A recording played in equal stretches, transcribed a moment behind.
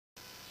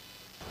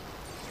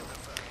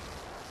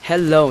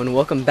Hello and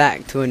welcome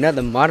back to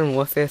another Modern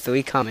Warfare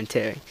 3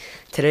 commentary.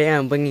 Today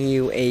I'm bringing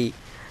you a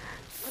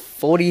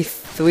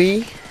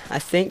 43, I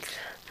think.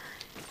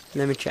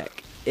 Let me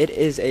check. It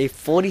is a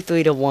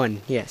 43 to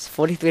 1. Yes,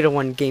 43 to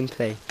 1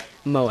 gameplay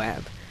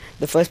M.O.A.B.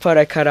 The first part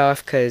I cut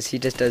off because he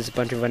just does a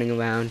bunch of running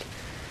around.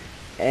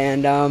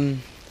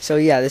 And so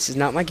yeah, this is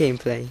not my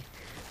gameplay.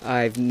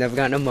 I've never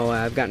gotten a M.O.A.B.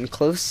 I've gotten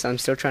close. I'm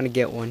still trying to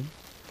get one.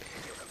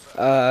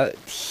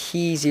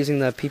 He's using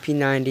the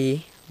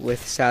PP90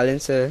 with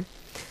silencer,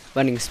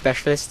 running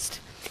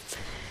specialist.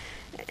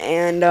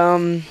 And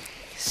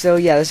so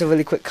yeah, this is a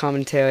really quick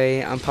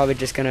commentary. I'm probably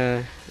just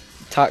gonna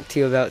talk to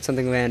you about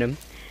something random.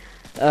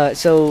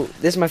 So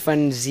this is my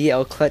friend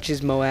ZL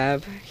Clutch's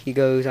M.O.A.B. He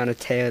goes on a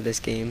tear this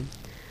game.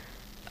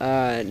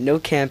 No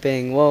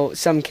camping, well,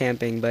 some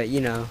camping, but you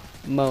know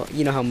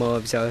how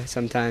M.O.A.Bs are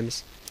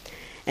sometimes.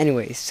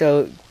 Anyway,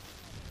 so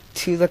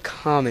to the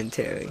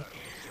commentary.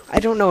 I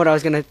don't know what I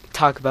was gonna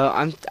talk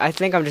about. I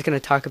think I'm just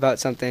gonna talk about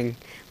something.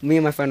 Me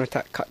and my friend were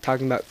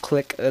talking about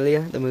Click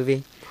earlier, the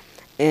movie,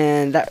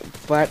 and that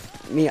brought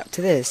me up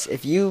to this.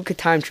 If you could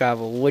time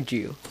travel, would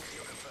you,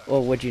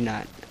 or would you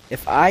not?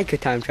 If I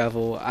could time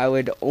travel, I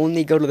would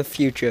only go to the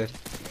future,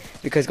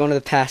 because going to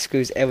the past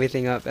screws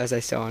everything up, as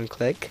I saw on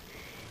Click.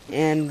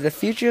 And the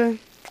future,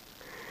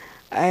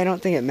 I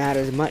don't think it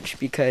matters much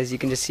because you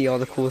can just see all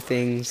the cool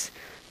things.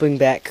 Bring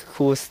back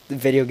cool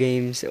video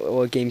games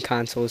or game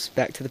consoles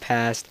back to the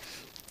past,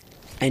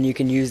 and you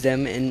can use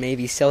them and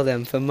maybe sell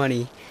them for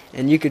money,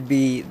 and you could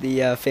be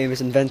the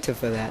famous inventor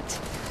for that.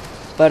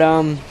 But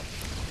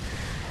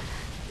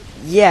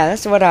yeah,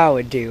 that's what I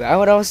would do. I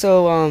would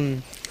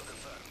also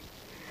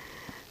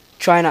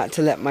try not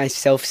to let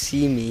myself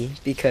see me,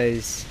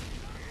 because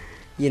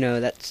you know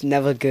that's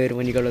never good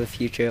when you go to the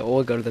future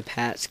or go to the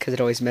past, because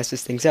it always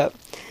messes things up.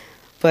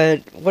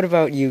 But what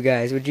about you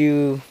guys?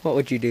 What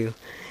would you do?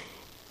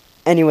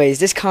 Anyways,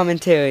 this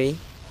commentary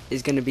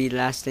is going to be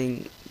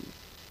lasting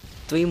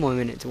 3 more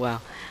minutes. Wow.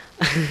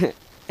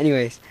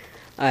 Anyways,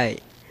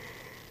 alright.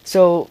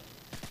 So,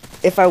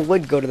 if I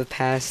would go to the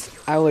past,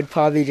 I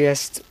probably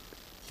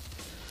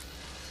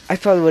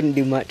wouldn't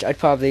do much. I'd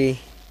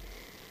probably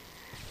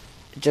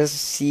just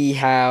see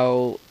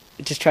how,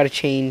 just try to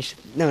change,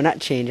 no, not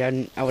change,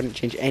 I wouldn't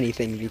change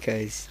anything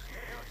because,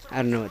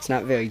 I don't know, it's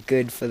not very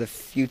good for the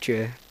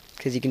future,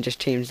 because you can just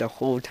change the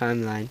whole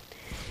timeline.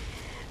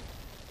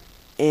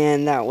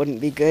 And that wouldn't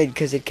be good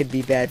because it could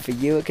be bad for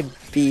you. It could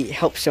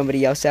help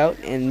somebody else out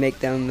and make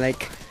them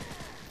like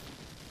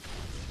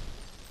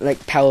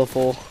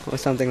powerful or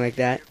something like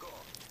that.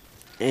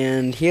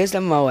 And here's the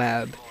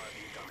M.O.A.B.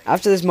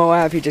 After this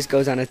M.O.A.B, he just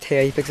goes on a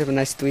tear. He picks up a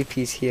nice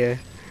 3-piece here.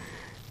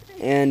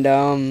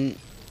 And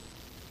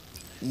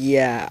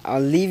yeah,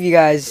 I'll leave you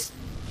guys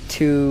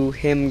to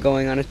him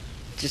going on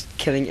just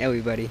killing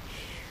everybody.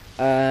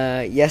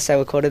 Yes, I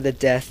recorded the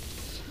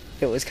death.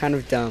 It was kind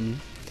of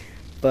dumb,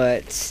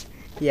 but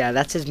yeah,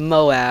 that's his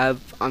M.O.A.B.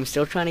 I'm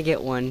still trying to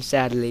get one,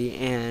 sadly,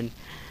 and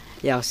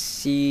yeah,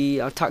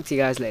 I'll talk to you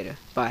guys later.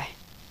 Bye.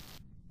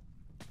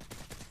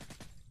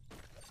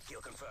 Kill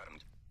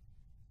confirmed.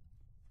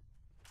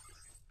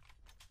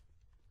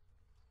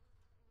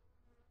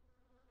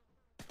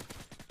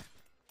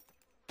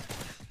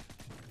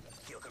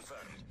 Kill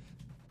confirmed.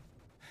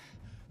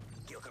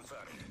 Kill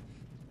confirmed.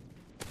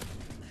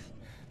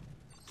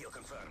 Kill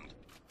confirmed.